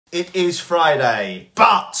It is Friday,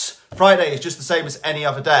 but Friday is just the same as any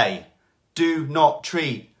other day. Do not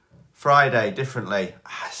treat Friday differently.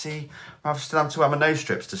 See, I've still have to wear my nose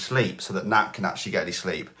strips to sleep so that Nat can actually get any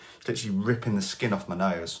sleep. It's literally ripping the skin off my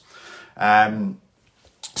nose.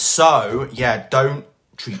 So, yeah, don't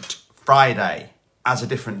treat Friday as a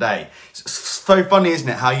different day. It's so funny, isn't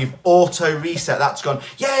it, how you've auto-reset that's gone,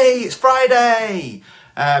 yay, it's Friday!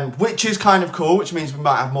 Which is kind of cool, which means we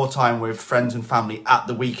might have more time with friends and family at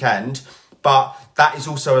the weekend. But that is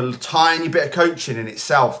also a tiny bit of coaching in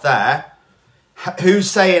itself there.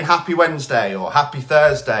 Who's saying happy Wednesday or happy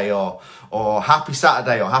Thursday or happy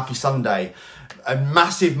Saturday or happy Sunday? A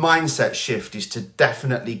massive mindset shift is to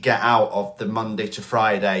definitely get out of the Monday to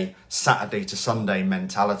Friday, Saturday to Sunday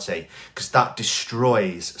mentality, because that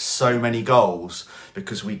destroys so many goals,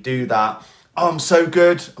 because we do that. Oh, I'm so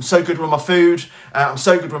good with my food, I'm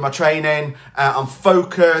so good with my training, I'm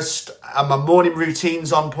focused, and my morning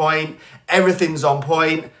routine's on point, everything's on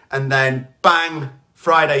point, and then bang,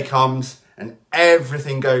 Friday comes and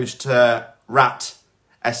everything goes to rat,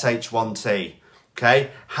 SH1T,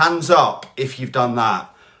 okay? Hands up if you've done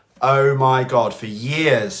that. Oh my God, for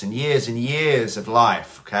years and years and years of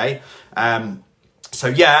life, okay? So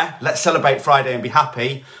yeah, let's celebrate Friday and be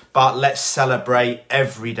happy, but let's celebrate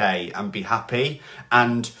every day and be happy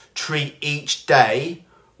and treat each day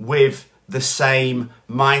with the same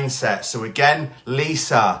mindset. So again,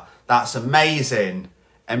 Lisa, that's amazing.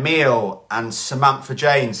 Emil and Samantha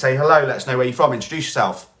Jane, say hello, let us know where you're from, introduce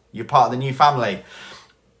yourself. You're part of the new family.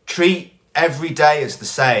 Treat every day as the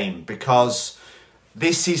same, because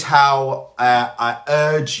this is how I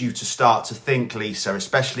urge you to start to think, Lisa,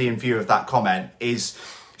 especially in view of that comment, is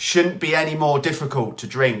shouldn't be any more difficult to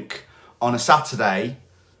drink on a Saturday,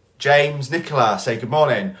 James, Nicola, say good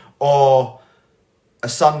morning, or a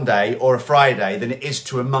Sunday or a Friday than it is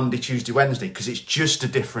to a Monday, Tuesday, Wednesday, because it's just a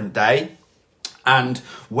different day. And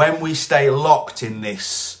when we stay locked in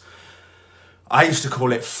this, I used to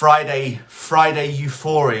call it Friday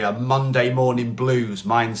euphoria, Monday morning blues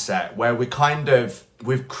mindset, where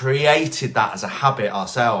we've created that as a habit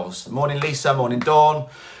ourselves. Morning Lisa, morning Dawn.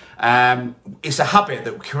 It's a habit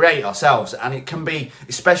that we create ourselves, and it can be,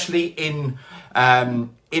 especially in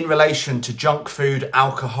relation to junk food,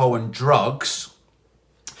 alcohol and drugs,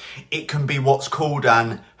 it can be what's called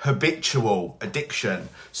an habitual addiction.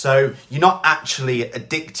 So you're not actually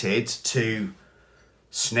addicted to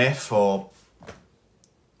sniff or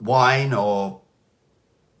wine or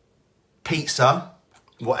pizza,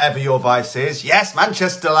 whatever your vice is. Yes,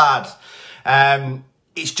 Manchester lad.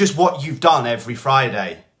 It's just what you've done every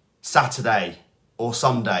Friday, Saturday or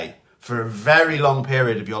Sunday for a very long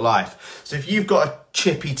period of your life. So if you've got a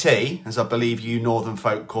chippy tea, as I believe you northern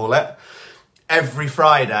folk call it, every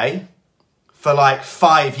Friday for like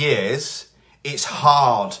 5 years, it's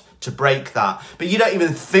hard to break that. But you don't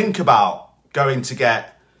even think about going to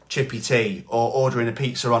get chippy tea or ordering a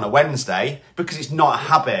pizza on a Wednesday because it's not a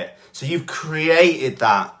habit. So you've created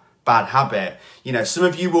that bad habit. You know, some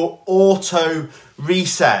of you will auto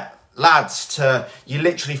reset, lads, to you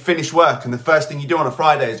literally finish work and the first thing you do on a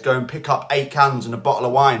Friday is go and pick up 8 cans and a bottle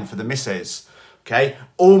of wine for the missus. Okay,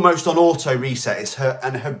 almost on auto reset. It's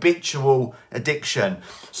an habitual addiction.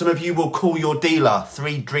 Some of you will call your dealer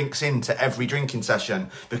 3 drinks into every drinking session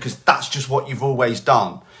because that's just what you've always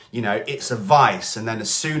done. You know, it's a vice. And then as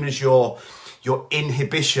soon as your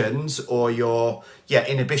inhibitions or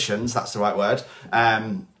inhibitions, that's the right word,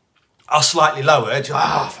 are slightly lowered, you're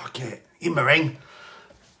like, fuck it, in my ring.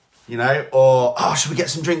 You know, or, should we get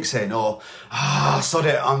some drinks in? Or, sod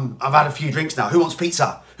it, I've had a few drinks now. Who wants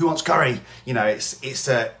pizza? Who wants curry? You know, it's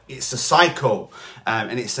a cycle,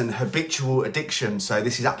 and it's an habitual addiction. So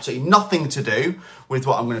this is absolutely nothing to do with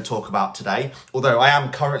what I'm going to talk about today. Although I am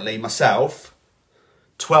currently myself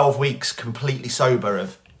 12 weeks completely sober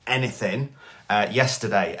of anything.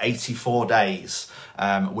 Yesterday, 84 days,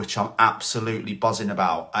 which I'm absolutely buzzing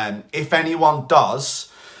about. If anyone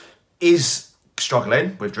is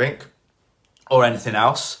struggling with drink or anything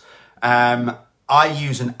else, I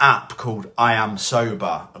use an app called I Am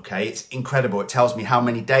Sober. Okay, it's incredible. It tells me how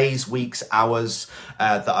many days, weeks, hours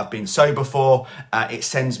that I've been sober for. It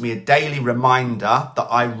sends me a daily reminder that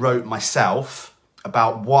I wrote myself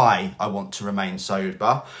about why I want to remain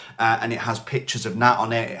sober, and it has pictures of Nat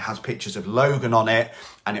on it, it has pictures of Logan on it,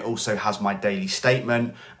 and it also has my daily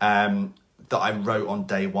statement that I wrote on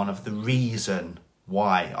day 1 of the reason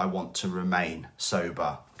why I want to remain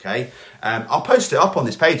sober. Okay, I'll post it up on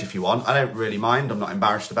this page if you want. I don't really mind. I'm not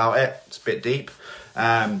embarrassed about it. It's a bit deep,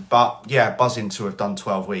 but yeah, buzzing to have done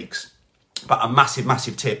 12 weeks. But a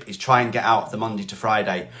massive tip is try and get out of the Monday to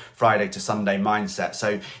Friday, Friday to Sunday mindset.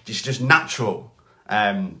 So it's just natural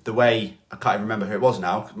The way, I can't even remember who it was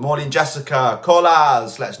now. Morning, Jessica, call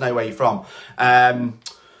us, let us know where you're from.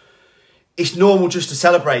 It's normal just to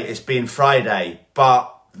celebrate it's being Friday,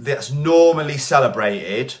 but that's normally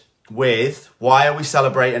celebrated with, why are we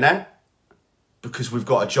celebrating it? Because we've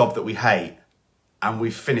got a job that we hate and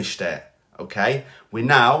we've finished it, okay? We're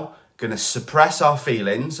now going to suppress our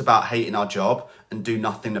feelings about hating our job and do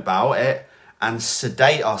nothing about it and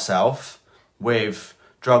sedate ourselves with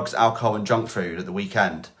drugs, alcohol and junk food at the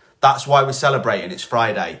weekend. That's why we're celebrating it's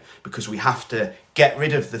Friday, because we have to get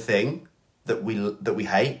rid of the thing that we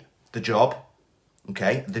hate, the job,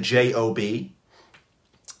 okay, the J-O-B,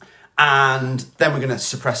 and then we're going to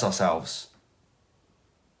suppress ourselves.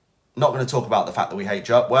 Not going to talk about the fact that we hate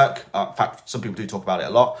job work. In fact, some people do talk about it a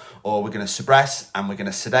lot. Or we're going to suppress and we're going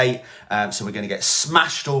to sedate. So we're going to get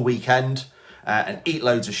smashed all weekend and eat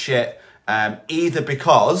loads of shit. Either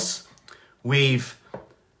because we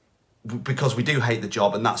do hate the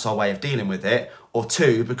job and that's our way of dealing with it. Or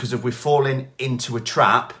two, because if we're falling into a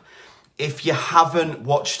trap. If you haven't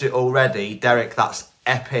watched it already, Derek, that's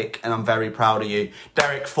epic and I'm very proud of you.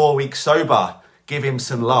 Derek, 4 weeks sober. Give him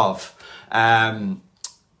some love.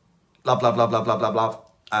 Love, love, love, love, love, love,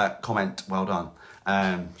 love. Comment, well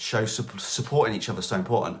done. Show supporting each other is so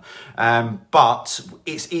important. But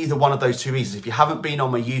it's either one of those two reasons. If you haven't been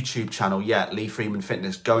on my YouTube channel yet, Lee Freeman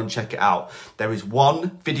Fitness, go and check it out. There is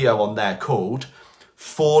one video on there called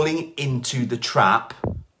Falling into the Trap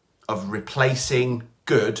of Replacing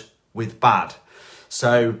Good with Bad.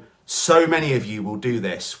 So many of you will do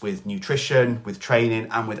this with nutrition, with training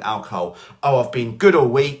and with alcohol. Oh, I've been good all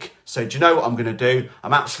week. So do you know what I'm going to do?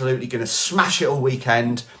 I'm absolutely going to smash it all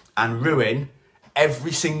weekend and ruin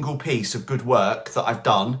every single piece of good work that I've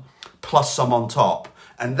done, plus some on top.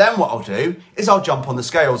 And then what I'll do is I'll jump on the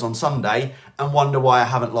scales on Sunday and wonder why I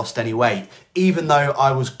haven't lost any weight, even though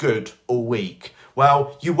I was good all week.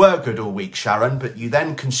 Well, you were good all week, Sharon, but you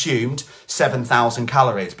then consumed 7,000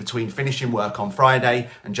 calories between finishing work on Friday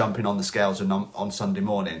and jumping on the scales on Sunday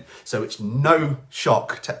morning. So it's no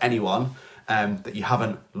shock to anyone that you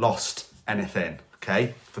haven't lost anything,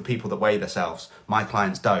 okay? For people that weigh themselves. My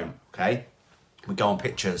clients don't, okay? We go on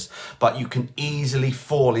pictures, but you can easily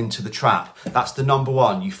fall into the trap. That's the number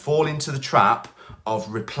one. You fall into the trap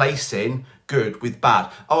of replacing good with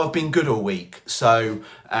bad. Oh, I've been good all week, so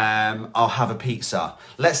I'll have a pizza.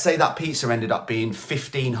 Let's say that pizza ended up being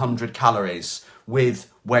 1,500 calories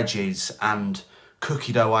with wedges and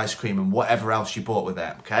cookie dough ice cream and whatever else you bought with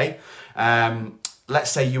it, okay?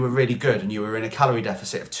 Let's say you were really good and you were in a calorie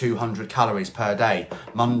deficit of 200 calories per day.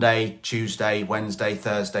 Monday, Tuesday, Wednesday,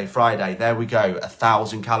 Thursday, Friday. There we go,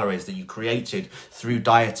 1,000 calories that you created through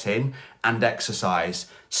dieting and exercise.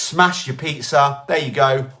 Smash your pizza, there you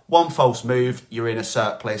go. One false move, you're in a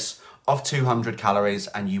surplus of 200 calories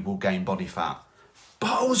and you will gain body fat.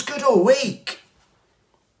 But I was good all week.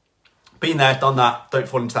 Been there, done that, don't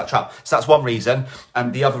fall into that trap. So that's one reason.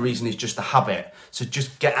 And the other reason is just the habit. So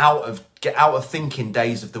just get out of thinking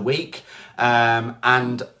days of the week.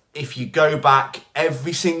 And if you go back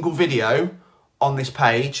every single video on this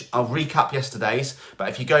page, I'll recap yesterday's, but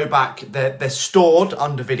if you go back, they're stored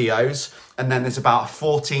under videos, and then there's about a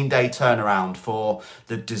 14-day turnaround for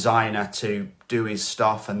the designer to do his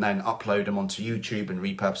stuff and then upload them onto YouTube and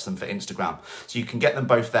repurpose them for Instagram. So you can get them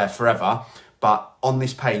both there forever. But on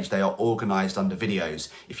this page, they are organized under videos.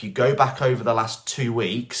 If you go back over the last 2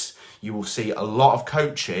 weeks, you will see a lot of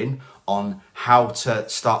coaching on how to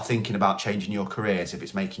start thinking about changing your careers if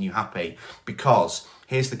it's making you happy. Because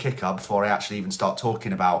here's the kicker before I actually even start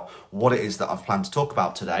talking about what it is that I've planned to talk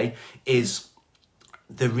about today, is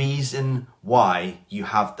the reason why you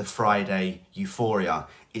have the Friday euphoria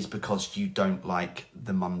is because you don't like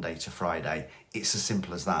the Monday to Friday. It's as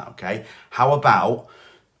simple as that, okay? How about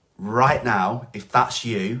right now, if that's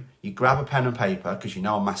you, you grab a pen and paper, because you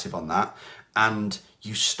know I'm massive on that, and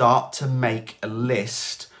you start to make a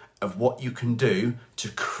list of what you can do to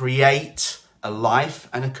create a life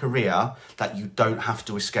and a career that you don't have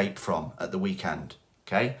to escape from at the weekend,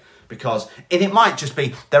 okay? Because, and it might just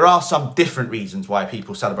be, there are some different reasons why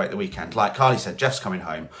people celebrate the weekend. Like Carly said, Jeff's coming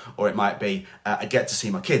home. Or it might be, I get to see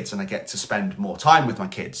my kids and I get to spend more time with my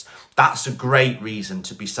kids. That's a great reason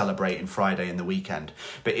to be celebrating Friday and the weekend.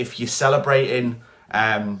 But if you're celebrating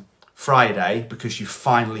Friday because you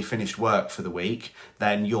finally finished work for the week,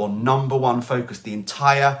 then your number one focus, the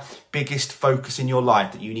entire biggest focus in your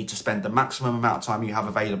life that you need to spend the maximum amount of time you have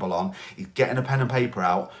available on, is getting a pen and paper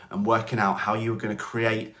out and working out how you're going to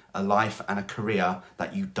create a life and a career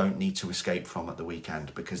that you don't need to escape from at the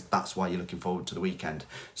weekend, because that's why you're looking forward to the weekend,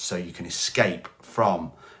 so you can escape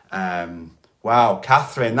from Wow,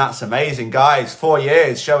 Catherine, that's amazing, guys. 4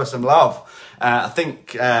 years, show us some love. I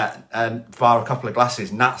think via a couple of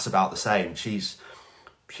glasses, Nat's about the same. She's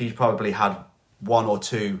probably had 1 or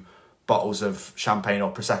 2 bottles of champagne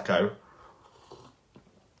or Prosecco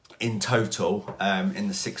in total in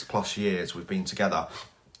the 6+ years we've been together.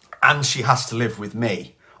 And she has to live with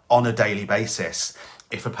me on a daily basis.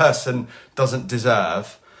 If a person doesn't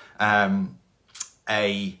deserve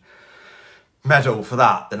a medal for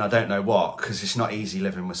that, then I don't know what, because it's not easy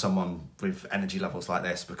living with someone with energy levels like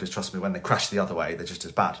this, because trust me, when they crash the other way, they're just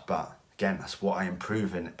as bad. But again, that's what I'm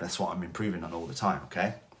improving on all the time,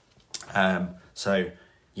 okay? So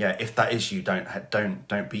yeah, if that is you,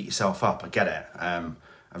 don't beat yourself up. I get it.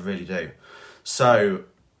 I really do. So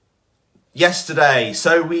yesterday,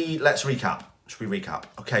 let's recap. Should we recap?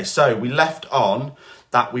 Okay, so we left on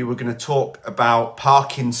that we were going to talk about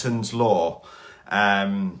Parkinson's law.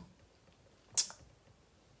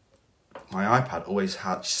 My iPad always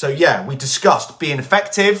had... So yeah, we discussed being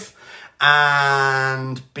effective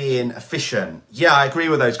and being efficient. Yeah, I agree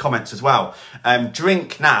with those comments as well.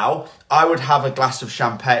 Drink now. I would have a glass of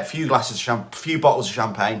champagne, a few bottles of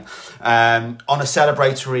champagne on a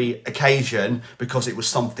celebratory occasion because it was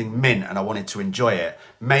something mint and I wanted to enjoy it.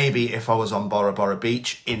 Maybe if I was on Bora Bora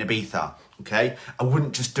Beach in Ibiza, okay? I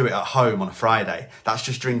wouldn't just do it at home on a Friday. That's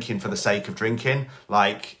just drinking for the sake of drinking.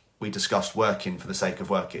 Like we discussed, working for the sake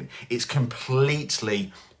of working. It's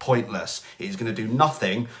completely pointless. It is going to do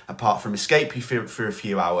nothing apart from escape you for a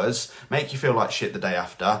few hours, make you feel like shit the day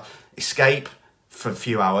after, escape for a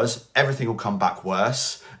few hours, everything will come back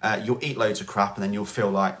worse. You'll eat loads of crap and then you'll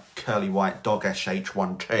feel like curly white dog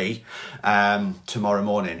SH1T tomorrow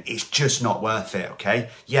morning. It's just not worth it, okay?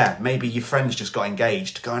 Yeah, maybe your friend's just got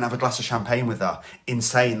engaged. Go and have a glass of champagne with her.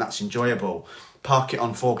 Insane, that's enjoyable. Park it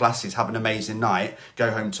on 4 glasses, have an amazing night, go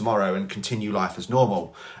home tomorrow and continue life as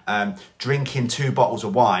normal. Drinking 2 bottles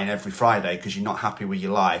of wine every Friday because you're not happy with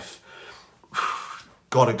your life,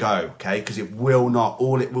 gotta go, okay? Because it will not,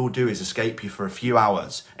 all it will do is escape you for a few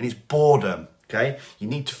hours and it's boredom, okay? You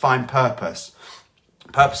need to find purpose.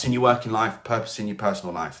 Purpose in your working life, purpose in your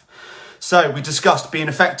personal life. So we discussed being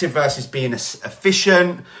effective versus being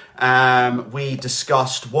efficient. We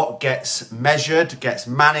discussed what gets measured, gets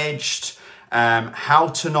managed, how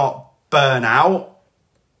to not burn out,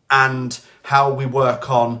 and how we work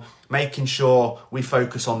on making sure we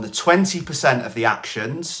focus on the 20% of the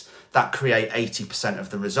actions that create 80%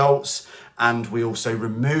 of the results, and we also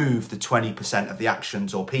remove the 20% of the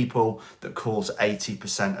actions or people that cause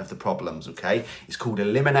 80% of the problems, okay? It's called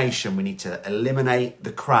elimination. We need to eliminate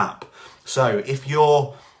the crap. So if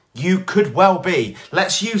you could well be,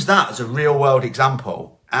 let's use that as a real world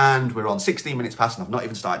example. And we're on 16 minutes past and I've not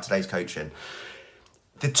even started today's coaching.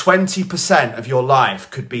 The 20% of your life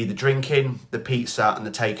could be the drinking, the pizza and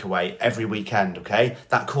the takeaway every weekend, okay?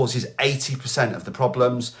 That causes 80% of the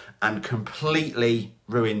problems and completely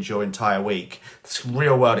ruins your entire week. It's a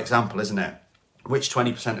real world example, isn't it? Which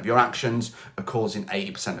 20% of your actions are causing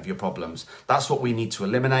 80% of your problems. That's what we need to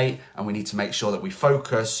eliminate, and we need to make sure that we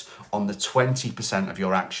focus on the 20% of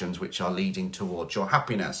your actions which are leading towards your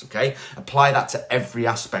happiness, okay? Apply that to every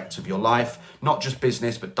aspect of your life, not just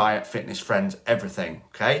business, but diet, fitness, friends, everything,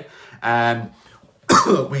 okay?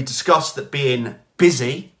 We discussed that being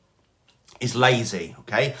busy is lazy,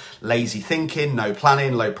 okay? Lazy thinking, no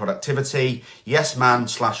planning, low productivity, yes man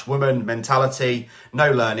 / woman mentality,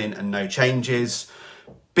 no learning and no changes.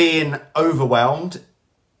 Being overwhelmed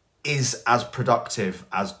is as productive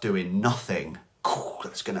as doing nothing.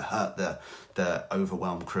 That's gonna hurt the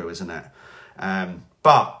overwhelmed crew, isn't it?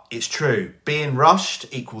 But it's true. Being rushed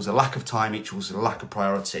equals a lack of time, equals a lack of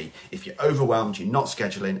priority. If you're overwhelmed, you're not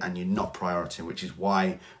scheduling and you're not prioritizing, which is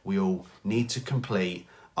why we all need to complete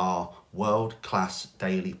our world-class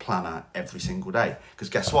daily planner every single day. Because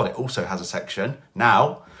guess what? It also has a section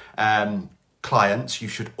now, clients, you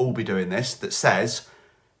should all be doing this, that says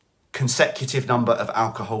consecutive number of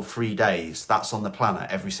alcohol-free days. That's on the planner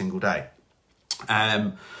every single day.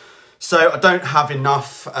 So I don't have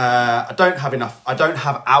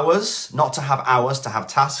hours, not to have hours, to have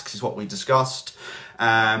tasks is what we discussed.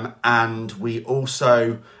 And we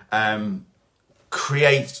also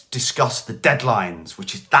discuss the deadlines,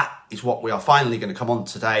 which is what we are finally going to come on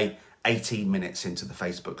today, 18 minutes into the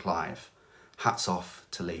Facebook Live. Hats off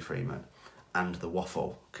to Lee Freeman and the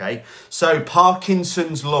waffle, okay? So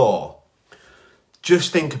Parkinson's law.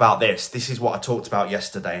 Just think about this. This is what I talked about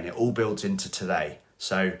yesterday and it all builds into today.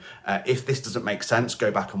 So if this doesn't make sense,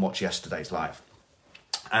 go back and watch yesterday's live.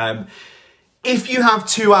 If you have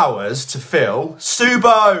 2 hours to fill,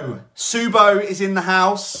 Subo is in the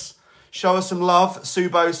house. Show us some love.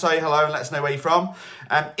 Subo, say hello and let us know where you're from.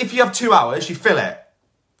 If you have 2 hours, you fill it.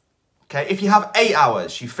 Okay, if you have 8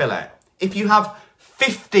 hours, you fill it. If you have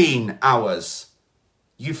 15 hours,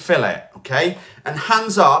 you fill it, okay? And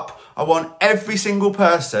hands up, I want every single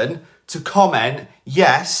person to comment,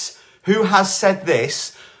 yes, who has said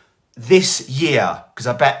this year? Because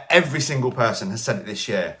I bet every single person has said it this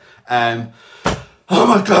year. Oh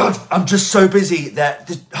my God, I'm just so busy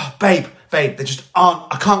that, babe, there just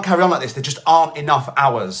aren't, I can't carry on like this. There just aren't enough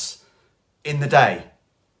hours in the day.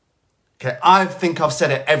 Okay, I think I've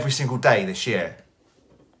said it every single day this year.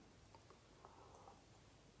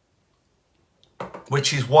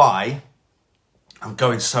 Which is why I'm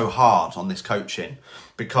going so hard on this coaching,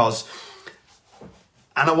 because,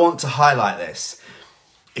 and I want to highlight this,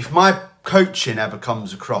 if my coaching ever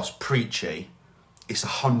comes across preachy, it's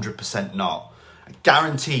 100% not. I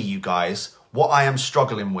guarantee you guys, what I am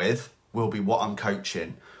struggling with will be what I'm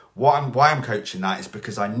coaching. Why I'm coaching that is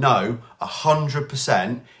because I know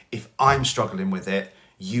 100% if I'm struggling with it,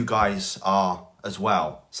 you guys are as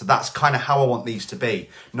well. So that's kind of how I want these to be,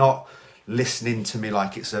 not listening to me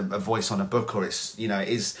like it's a voice on a book, or it's, you know, it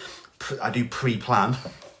is, I do pre-plan,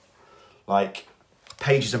 like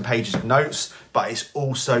pages and pages of notes, but it's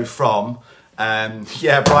also from,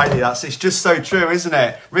 yeah, Bridie, it's just so true, isn't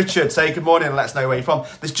it? Richard, say good morning and let us know where you're from.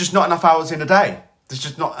 There's just not enough hours in a day. There's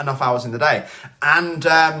just not enough hours in the day. And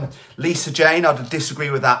Lisa Jane, I'd disagree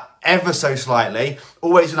with that ever so slightly.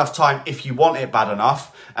 Always enough time if you want it bad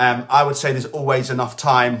enough. I would say there's always enough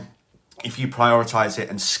time if you prioritise it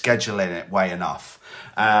and schedule in it way enough.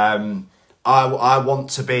 I want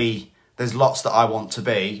to be, there's lots that I want to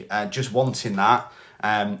be. Just wanting that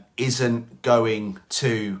isn't going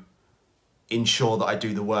to ensure that I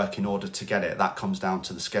do the work in order to get it. That comes down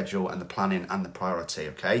to the schedule and the planning and the priority,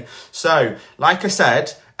 okay? So, like I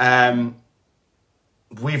said,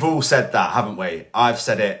 we've all said that, haven't we? I've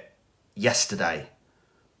said it yesterday.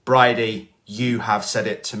 Bridie, you have said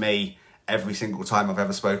it to me every single time I've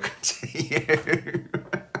ever spoken to you.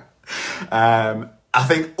 I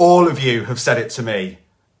think all of you have said it to me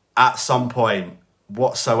at some point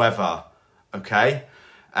whatsoever, okay?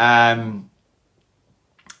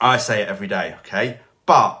 I say it every day, okay?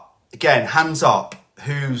 But again, hands up,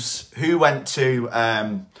 who went to,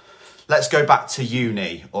 let's go back to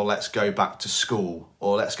uni, or let's go back to school,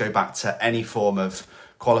 or let's go back to any form of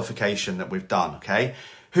qualification that we've done, okay?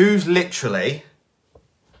 Who's literally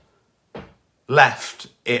left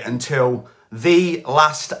it until the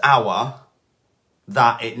last hour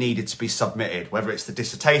that it needed to be submitted, whether it's the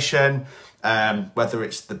dissertation, whether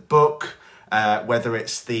it's the book, whether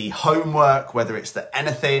it's the homework, whether it's the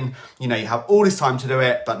anything, you know, you have all this time to do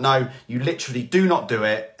it, but no, you literally do not do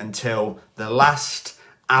it until the last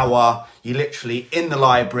hour. You're literally in the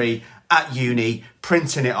library at uni,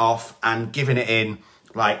 printing it off and giving it in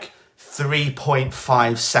like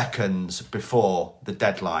 3.5 seconds before the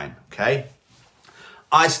deadline, okay?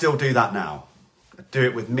 I still do that now. I do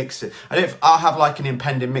it with mixing. I'll have like an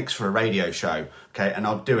impending mix for a radio show, okay, and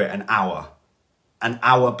I'll do it an hour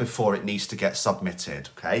before it needs to get submitted,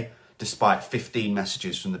 okay? Despite 15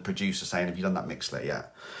 messages from the producer saying, have you done that mixlet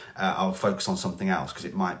yet? I'll focus on something else because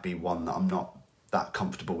it might be one that I'm not that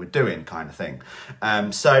comfortable with doing, kind of thing.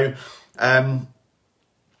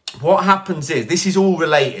 What happens is, this is all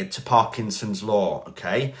related to Parkinson's law,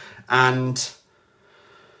 okay? And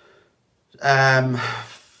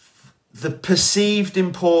the perceived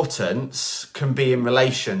importance can be in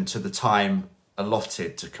relation to the time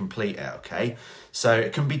allotted to complete it, okay? So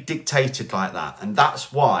it can be dictated like that. And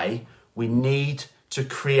that's why we need to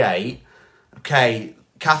create, okay,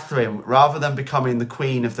 Catherine, rather than becoming the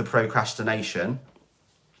queen of the procrastination,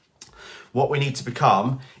 what we need to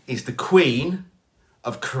become is the queen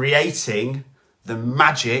of creating the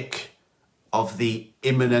magic of the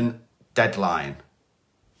imminent deadline,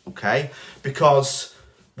 okay? Because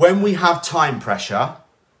when we have time pressure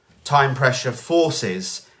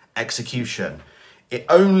forces execution.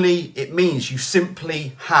 It means you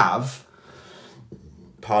simply have,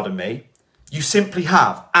 you simply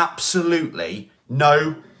have absolutely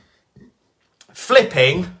no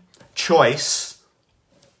flipping choice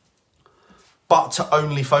but to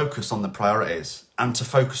only focus on the priorities and to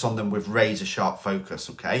focus on them with razor sharp focus,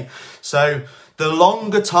 okay? So the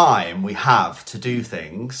longer time we have to do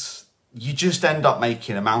things, you just end up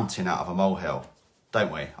making a mountain out of a molehill,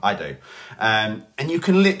 don't we? I do. And you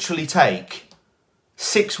can literally take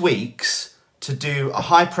 6 weeks to do a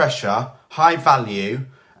high pressure, high value,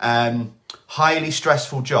 highly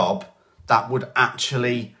stressful job that would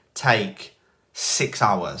actually take 6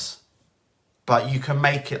 hours. But you can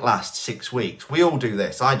make it last 6 weeks. We all do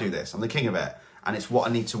this. I do this. I'm the king of it. and it's what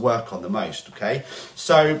I need to work on the most, okay?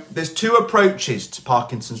 So there's two approaches to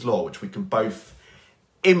Parkinson's Law, which we can both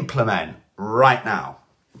implement right now,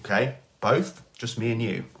 okay? Both, just me and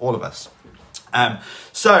you, all of us.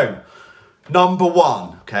 So number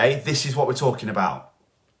one, okay, this is what we're talking about.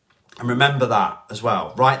 And remember that as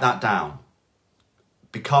well, write that down.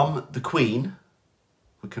 Become the queen.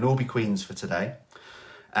 We can all be queens for today.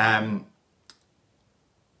 The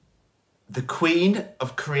queen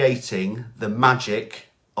of creating the magic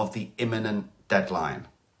of the imminent deadline.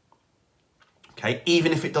 Okay,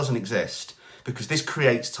 even if it doesn't exist, because this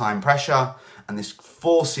creates time pressure and this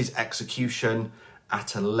forces execution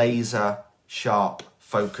at a laser sharp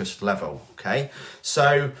focused level. Okay,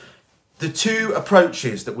 so the two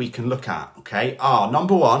approaches that we can look at, okay, are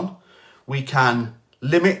number one, we can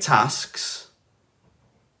limit tasks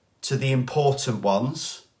to the important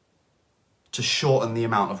ones to shorten the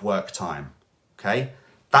amount of work time, okay?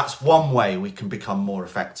 That's one way we can become more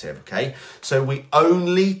effective, okay? So we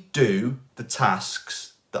only do the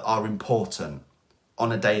tasks that are important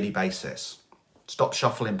on a daily basis. Stop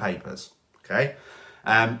shuffling papers, okay?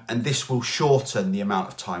 And this will shorten the amount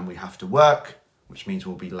of time we have to work, which means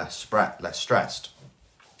we'll be less stressed.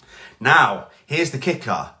 Now, here's the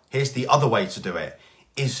kicker. Here's the other way to do it,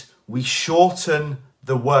 is we shorten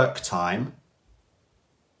the work time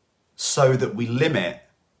so that we limit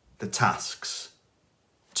the tasks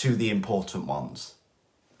to the important ones,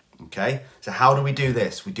 okay? So how do we do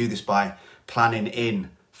this? We do this by planning in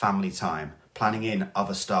family time, planning in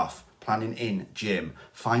other stuff, planning in gym,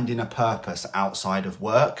 finding a purpose outside of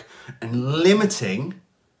work and limiting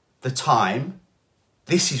the time.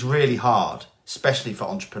 This is really hard, especially for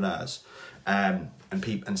entrepreneurs and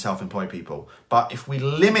self-employed people. But if we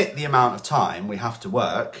limit the amount of time we have to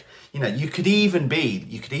work, you know, you could even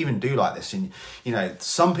do like this. And, you know,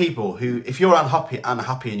 some people who, if you're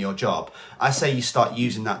unhappy in your job, I say you start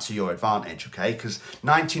using that to your advantage, okay? Because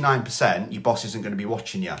 99% your boss isn't going to be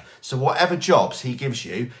watching you. So whatever jobs he gives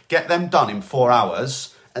you, get them done in 4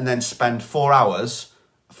 hours and then spend 4 hours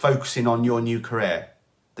focusing on your new career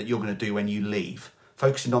that you're going to do when you leave.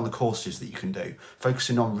 Focusing on the courses that you can do.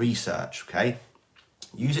 Focusing on research, okay?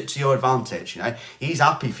 Use it to your advantage, you know. He's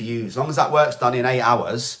happy for you. As long as that work's done in 8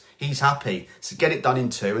 hours, he's happy. So get it done in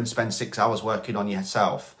 2 and spend 6 hours working on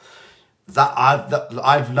yourself.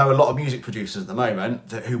 I know a lot of music producers at the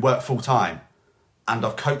moment who work full time, and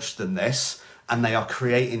I've coached them this, and they are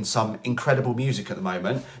creating some incredible music at the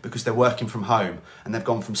moment because they're working from home, and they've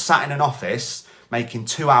gone from sat in an office making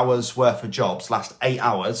 2 hours worth of jobs, last 8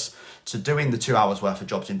 hours, to doing the 2 hours worth of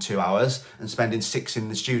jobs in 2 hours and spending 6 in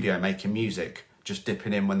the studio making music, just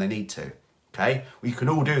dipping in when they need to, okay? We can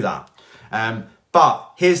all do that.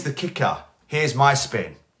 But here's the kicker. Here's my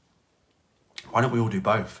spin. Why don't we all do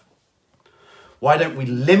both? Why don't we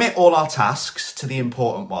limit all our tasks to the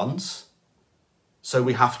important ones so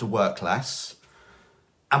we have to work less?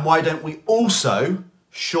 And why don't we also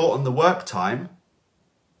shorten the work time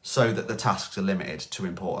so that the tasks are limited to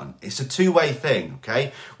important? It's a two-way thing,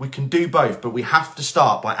 okay? We can do both, but we have to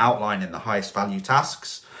start by outlining the highest value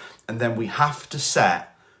tasks, and then we have to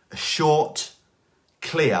set a short,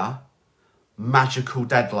 clear, magical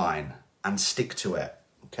deadline and stick to it,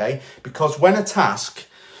 okay? Because when a task,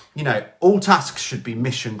 you know, all tasks should be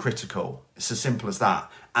mission critical. It's as simple as that.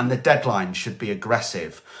 And the deadline should be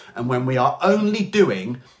aggressive. And when we are only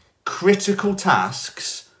doing critical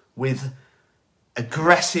tasks with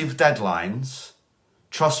aggressive deadlines,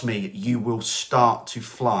 trust me, you will start to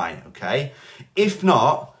fly, okay? If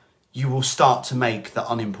not, you will start to make the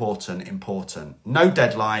unimportant important. No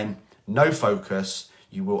deadline, no focus,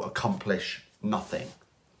 you will accomplish nothing,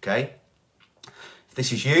 okay? If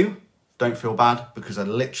this is you, don't feel bad, because I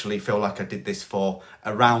literally feel like I did this for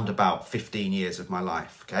around about 15 years of my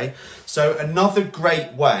life, okay? So another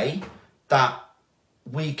great way that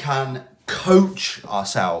we can coach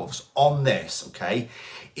ourselves on this, okay,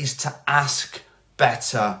 is to ask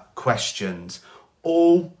better questions.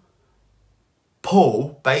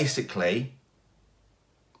 Paul, basically,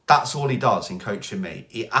 that's all he does in coaching me.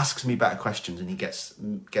 He asks me better questions, and he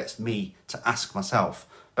gets me to ask myself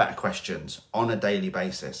better questions on a daily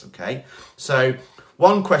basis, okay? So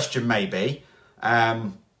one question maybe,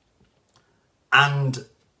 and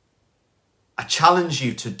I challenge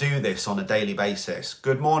you to do this on a daily basis.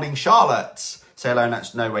 Good morning, Charlotte. Say hello and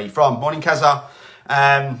let's know where you're from. Morning, Keza.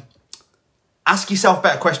 Ask yourself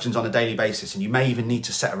better questions on a daily basis, and you may even need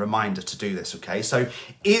to set a reminder to do this, okay? So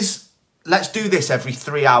let's do this every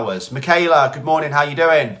 3 hours. Michaela, good morning, how you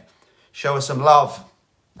doing? Show us some love.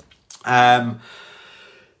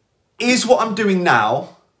 Is what I'm doing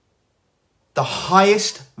now the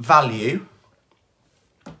highest value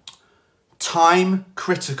time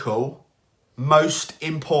critical, most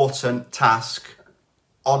important task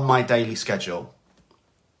on my daily schedule?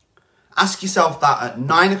 Ask yourself that at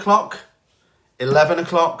 9 o'clock, 11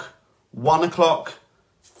 o'clock, 1 o'clock,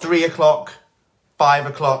 3 o'clock, 5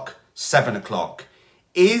 o'clock, 7 o'clock.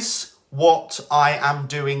 Is what I am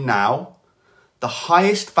doing now the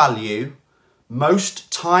highest value,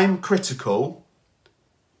 most time critical,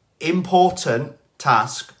 important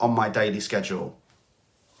task on my daily schedule?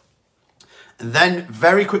 And then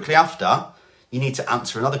very quickly after, you need to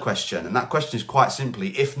answer another question. And that question is quite simply,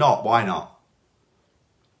 if not, why not?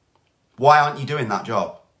 Why aren't you doing that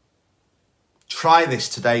job? Try this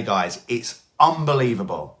today, guys. It's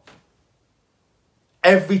unbelievable.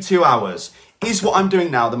 Every 2 hours, is what I'm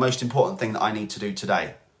doing now the most important thing that I need to do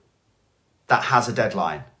today that has a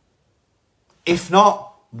deadline? If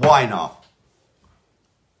not, why not?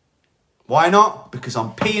 Why not? Because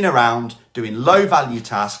I'm peeing around doing low value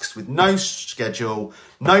tasks with no schedule,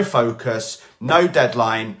 no focus, no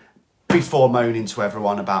deadline before moaning to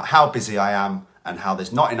everyone about how busy I am and how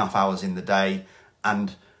there's not enough hours in the day,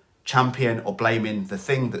 and champion or blaming the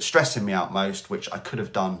thing that's stressing me out most, which I could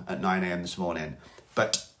have done at 9 a.m. this morning.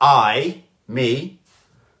 But me,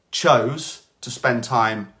 chose to spend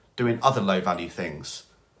time doing other low value things,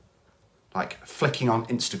 like flicking on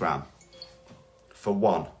Instagram, for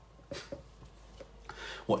one.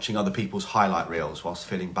 Watching other people's highlight reels whilst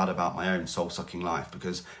feeling bad about my own soul-sucking life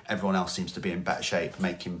because everyone else seems to be in better shape,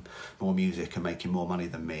 making more music and making more money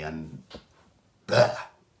than me, and bleh,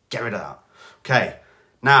 get rid of that. Okay,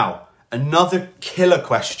 now, another killer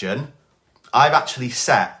question. I've actually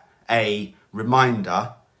set a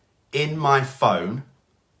reminder in my phone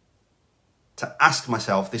to ask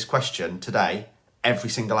myself this question today every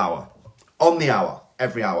single hour. On the hour,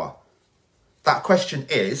 every hour. That question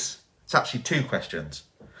is, it's actually two questions.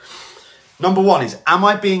 Number one is, am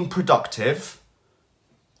I being productive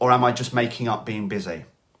or am I just making up being busy?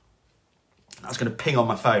 That's going to ping on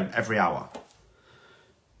my phone every hour.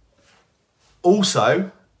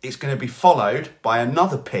 Also, it's going to be followed by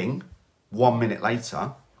another ping 1 minute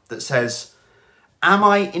later that says, am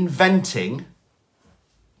I inventing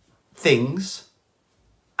things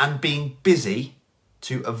and being busy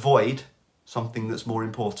to avoid something that's more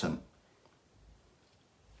important?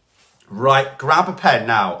 Right, grab a pen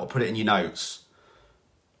now or put it in your notes.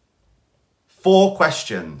 4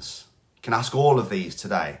 questions. You can ask all of these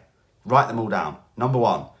today. Write them all down. Number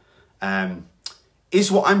one,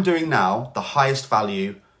 is what I'm doing now the highest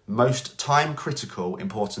value, most time critical,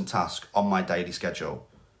 important task on my daily schedule?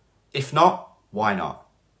 If not, why not?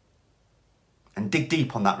 And dig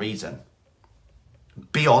deep on that reason.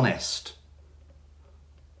 Be honest.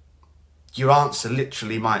 Your answer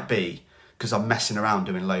literally might be, because I'm messing around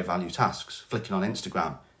doing low value tasks, flicking on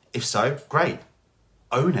Instagram. If so, great.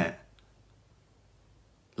 Own it.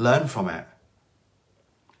 Learn from it.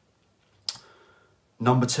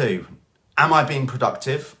 Number 2, am I being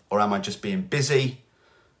productive or am I just being busy?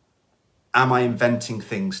 Am I inventing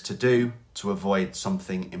things to do to avoid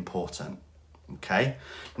something important? Okay.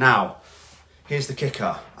 Now, here's the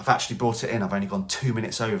kicker. I've actually brought it in. I've only gone 2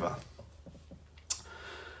 minutes over.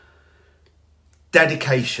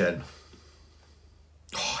 Dedication.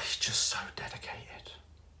 Oh, he's just so dedicated.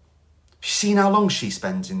 Have you seen how long she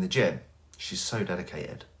spends in the gym? She's so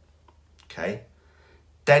dedicated. Okay.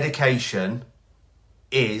 Dedication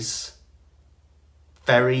is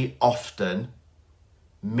very often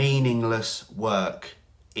meaningless work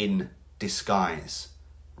in disguise.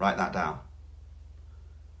 Write that down.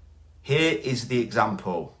 Here is the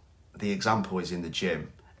example. The example is in the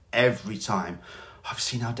gym. Every time, I've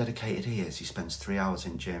seen how dedicated he is. He spends 3 hours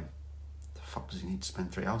in gym. The fuck does he need to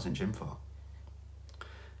spend 3 hours in gym for?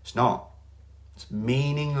 It's not. It's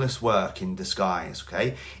meaningless work in disguise,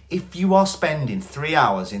 okay? If you are spending 3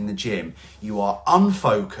 hours in the gym, you are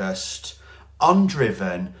unfocused,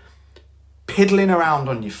 undriven, piddling around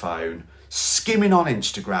on your phone, skimming on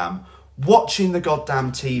Instagram, watching the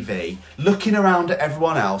goddamn TV, looking around at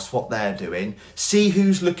everyone else, what they're doing, see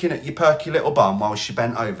who's looking at your perky little bum while she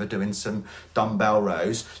bent over doing some dumbbell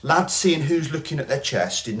rows, lads seeing who's looking at their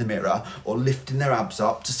chest in the mirror or lifting their abs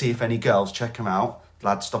up to see if any girls check them out.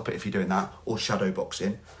 Lads, stop it if you're doing that. Or shadow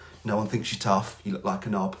boxing. No one thinks you're tough. You look like a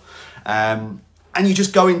knob. And you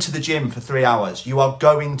just go into the gym for 3 hours. You are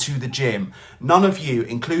going to the gym. None of you,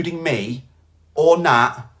 including me, or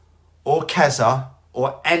Nat, or Keza,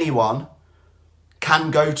 or anyone, can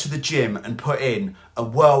go to the gym and put in a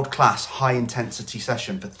world-class high-intensity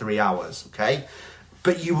session for 3 hours, okay?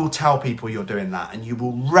 But you will tell people you're doing that, and you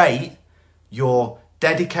will rate your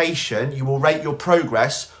dedication, you will rate your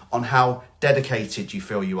progress on how dedicated you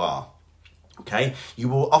feel you are. Okay, you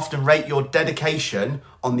will often rate your dedication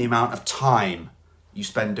on the amount of time you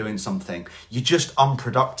spend doing something. You're just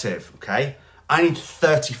unproductive, okay? I need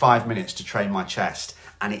 35 minutes to train my chest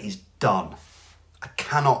and it is done. I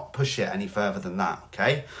cannot push it any further than that,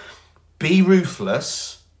 okay? Be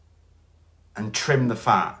ruthless and trim the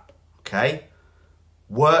fat, okay?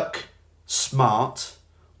 Work smart,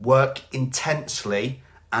 work intensely,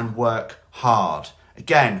 and work hard.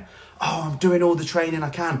 Again, oh, I'm doing all the training I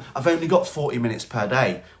can. I've only got 40 minutes per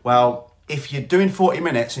day. Well, if you're doing 40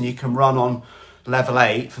 minutes and you can run on level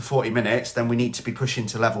 8 for 40 minutes, then we need to be pushing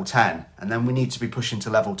to level 10, and then we need to be pushing to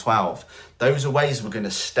level 12. Those are ways we're going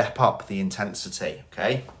to step up the intensity,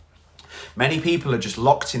 okay? Many people are just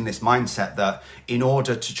locked in this mindset that in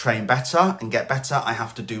order to train better and get better, I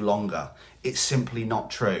have to do longer. It's simply not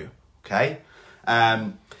true, okay?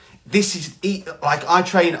 This is like I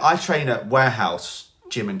train at Warehouse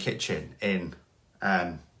Gym and Kitchen in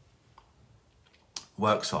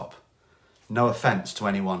Worksop. No offence to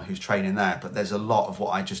anyone who's training there, but there's a lot of what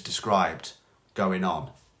I just described going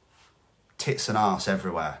on. Tits and arse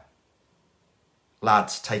everywhere.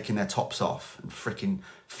 Lads taking their tops off and freaking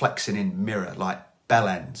flexing in mirror like bell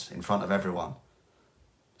ends in front of everyone.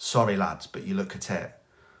 Sorry lads, but you look at it,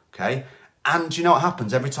 okay? And you know what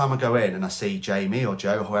happens? Every time I go in and I see Jamie or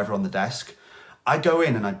Joe, whoever on the desk, I go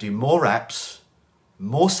in and I do more reps,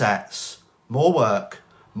 more sets, more work,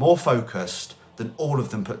 more focused than all of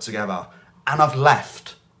them put together. And I've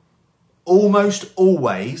left almost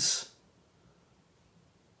always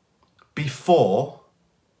before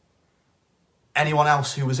anyone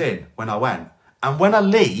else who was in when I went. And when I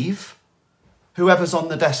leave, whoever's on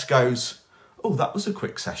the desk goes, oh, that was a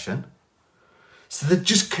quick session. So they're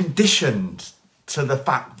just conditioned to the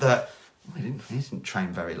fact that he didn't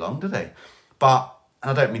train very long, did he? But, and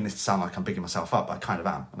I don't mean this to sound like I'm bigging myself up, but I kind of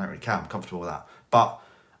am. I don't really care, I'm comfortable with that. But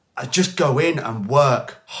I just go in and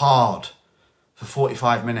work hard for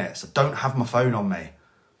 45 minutes. I don't have my phone on me.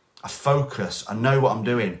 I focus, I know what I'm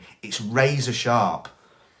doing. It's razor sharp,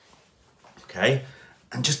 okay?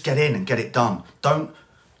 And just get in and get it done.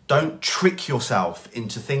 Don't trick yourself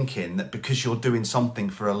into thinking that because you're doing something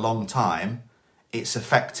for a long time, it's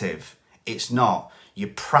effective. It's not. You're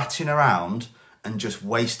prattling around and just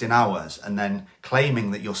wasting hours and then claiming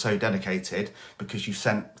that you're so dedicated because you've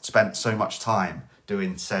spent so much time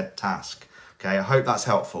doing said task. Okay, I hope that's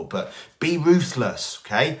helpful, but be ruthless,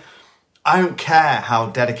 okay? I don't care how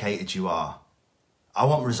dedicated you are. I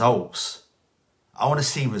want results. I want to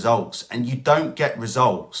see results, and you don't get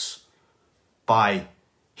results by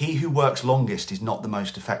he who works longest is not the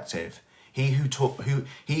most effective. He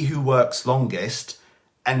who works longest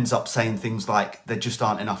ends up saying things like there just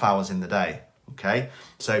aren't enough hours in the day, okay?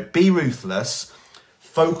 So be ruthless,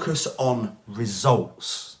 focus on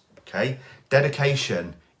results, okay?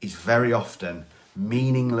 Dedication is very often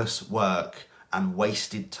meaningless work and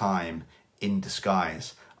wasted time in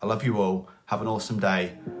disguise. I love you all. Have an awesome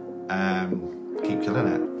day. Keep killing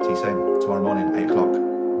it. See you soon. Tomorrow morning, 8 o'clock.